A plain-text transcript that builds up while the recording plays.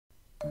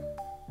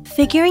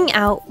Figuring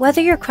out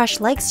whether your crush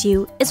likes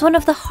you is one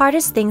of the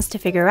hardest things to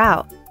figure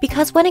out,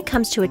 because when it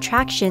comes to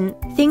attraction,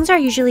 things are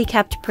usually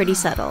kept pretty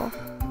subtle.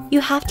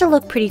 You have to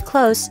look pretty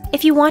close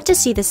if you want to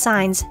see the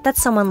signs that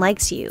someone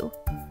likes you.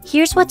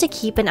 Here's what to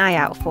keep an eye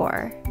out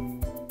for.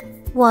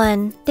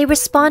 1. They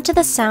respond to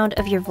the sound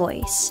of your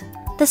voice.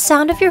 The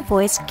sound of your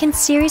voice can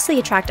seriously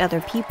attract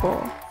other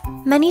people.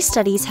 Many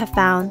studies have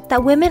found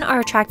that women are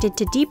attracted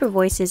to deeper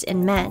voices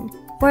in men,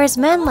 whereas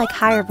men like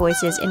higher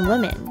voices in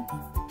women.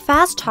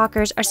 Fast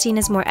talkers are seen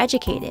as more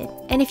educated,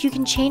 and if you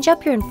can change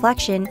up your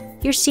inflection,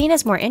 you're seen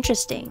as more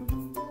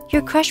interesting.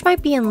 Your crush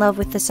might be in love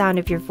with the sound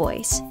of your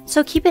voice,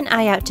 so keep an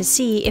eye out to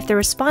see if they're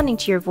responding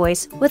to your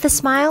voice with a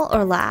smile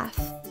or laugh.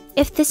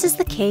 If this is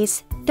the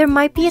case, there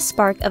might be a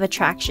spark of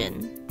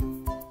attraction.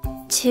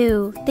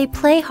 2. They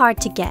play hard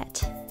to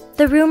get.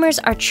 The rumors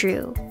are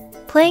true.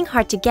 Playing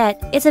hard to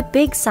get is a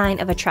big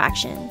sign of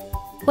attraction.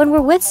 When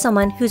we're with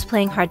someone who's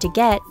playing hard to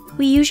get,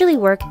 we usually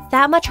work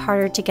that much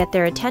harder to get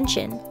their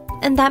attention,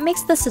 and that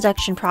makes the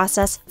seduction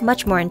process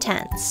much more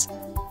intense.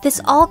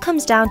 This all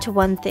comes down to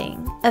one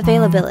thing: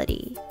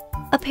 availability.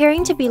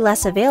 Appearing to be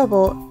less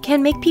available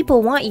can make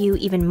people want you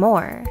even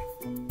more.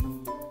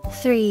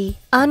 3.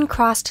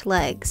 Uncrossed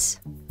legs.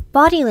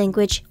 Body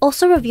language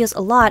also reveals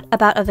a lot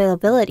about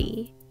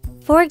availability.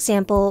 For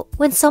example,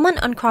 when someone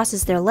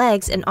uncrosses their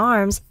legs and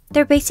arms,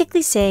 they're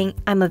basically saying,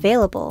 "I'm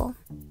available."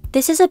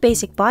 This is a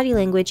basic body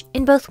language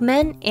in both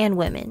men and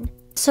women,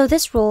 so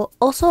this rule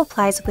also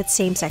applies with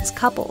same-sex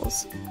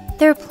couples.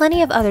 There are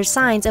plenty of other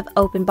signs of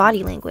open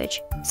body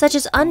language, such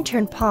as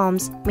unturned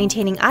palms,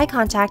 maintaining eye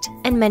contact,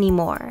 and many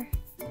more.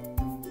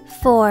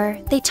 4.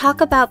 They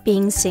talk about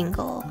being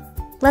single.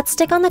 Let's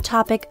stick on the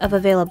topic of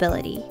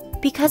availability,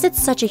 because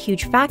it's such a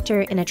huge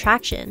factor in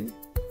attraction.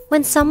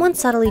 When someone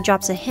subtly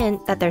drops a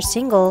hint that they're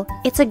single,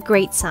 it's a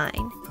great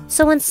sign.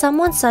 So when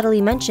someone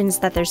subtly mentions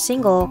that they're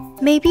single,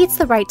 maybe it's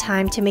the right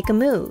time to make a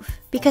move,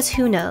 because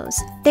who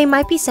knows, they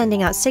might be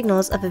sending out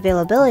signals of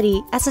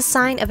availability as a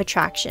sign of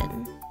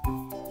attraction.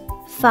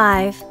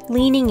 5.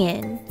 Leaning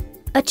in.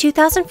 A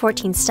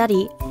 2014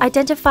 study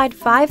identified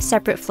 5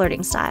 separate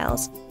flirting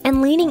styles,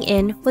 and leaning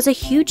in was a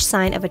huge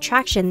sign of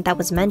attraction that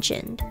was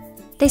mentioned.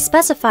 They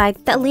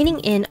specified that leaning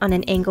in on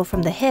an angle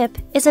from the hip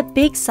is a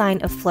big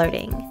sign of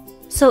flirting.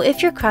 So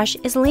if your crush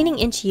is leaning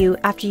into you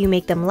after you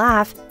make them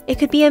laugh, it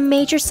could be a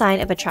major sign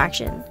of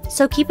attraction,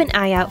 so keep an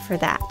eye out for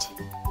that.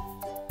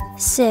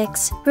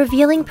 6.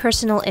 Revealing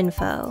personal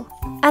info.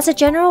 As a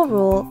general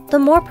rule, the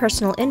more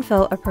personal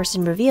info a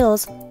person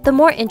reveals, the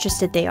more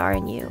interested they are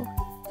in you.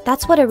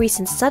 That's what a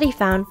recent study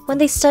found when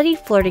they studied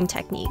flirting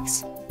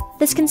techniques.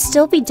 This can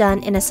still be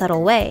done in a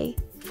subtle way.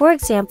 For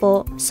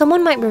example,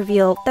 someone might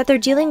reveal that they're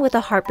dealing with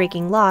a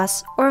heartbreaking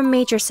loss or a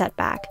major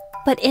setback,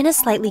 but in a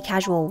slightly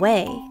casual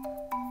way.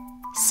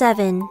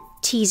 7.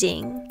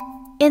 Teasing.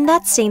 In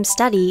that same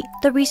study,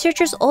 the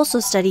researchers also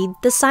studied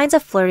the signs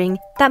of flirting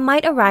that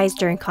might arise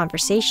during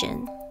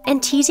conversation,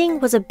 and teasing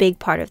was a big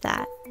part of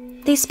that.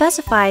 They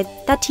specified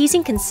that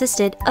teasing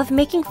consisted of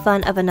making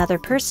fun of another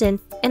person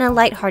in a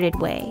lighthearted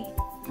way.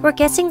 We're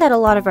guessing that a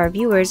lot of our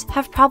viewers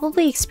have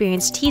probably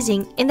experienced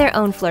teasing in their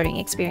own flirting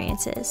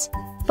experiences.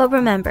 But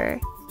remember,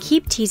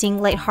 keep teasing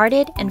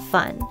lighthearted and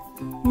fun.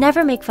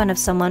 Never make fun of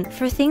someone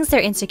for things they're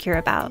insecure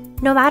about,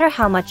 no matter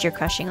how much you're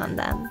crushing on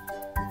them.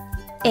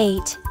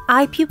 8.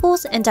 Eye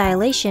pupils and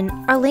dilation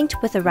are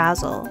linked with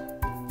arousal.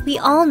 We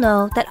all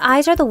know that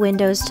eyes are the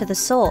windows to the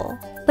soul,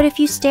 but if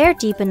you stare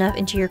deep enough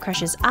into your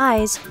crush's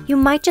eyes, you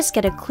might just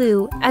get a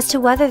clue as to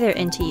whether they're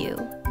into you.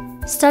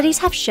 Studies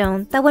have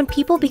shown that when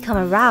people become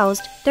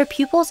aroused, their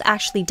pupils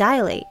actually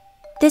dilate.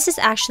 This is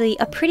actually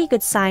a pretty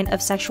good sign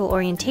of sexual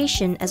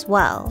orientation as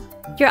well.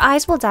 Your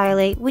eyes will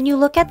dilate when you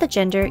look at the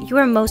gender you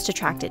are most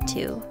attracted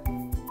to.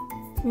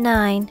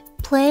 9.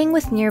 Playing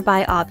with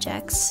nearby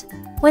objects.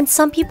 When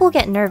some people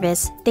get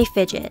nervous, they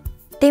fidget.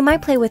 They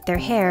might play with their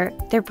hair,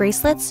 their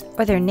bracelets,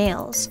 or their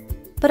nails.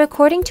 But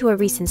according to a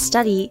recent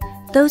study,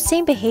 those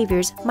same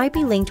behaviors might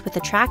be linked with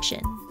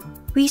attraction.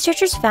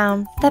 Researchers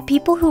found that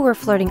people who were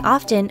flirting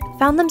often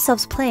found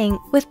themselves playing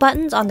with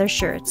buttons on their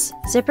shirts,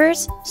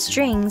 zippers,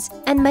 strings,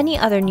 and many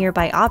other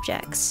nearby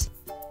objects.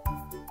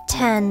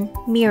 10.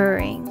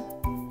 Mirroring.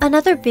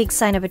 Another big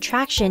sign of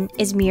attraction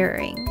is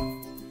mirroring.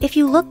 If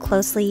you look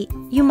closely,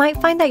 you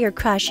might find that your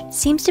crush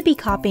seems to be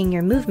copying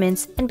your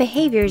movements and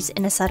behaviors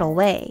in a subtle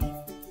way.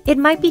 It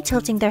might be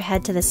tilting their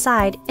head to the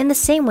side in the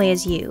same way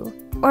as you,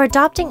 or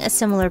adopting a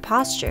similar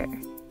posture.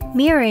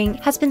 Mirroring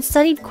has been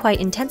studied quite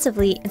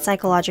intensively in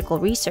psychological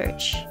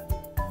research.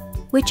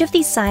 Which of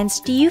these signs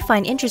do you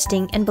find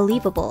interesting and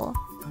believable?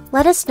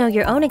 Let us know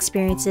your own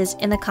experiences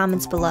in the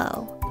comments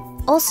below.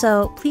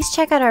 Also, please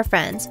check out our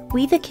friends,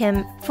 We The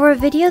Kim, for a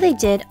video they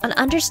did on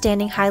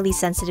understanding highly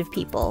sensitive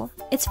people.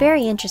 It's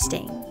very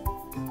interesting.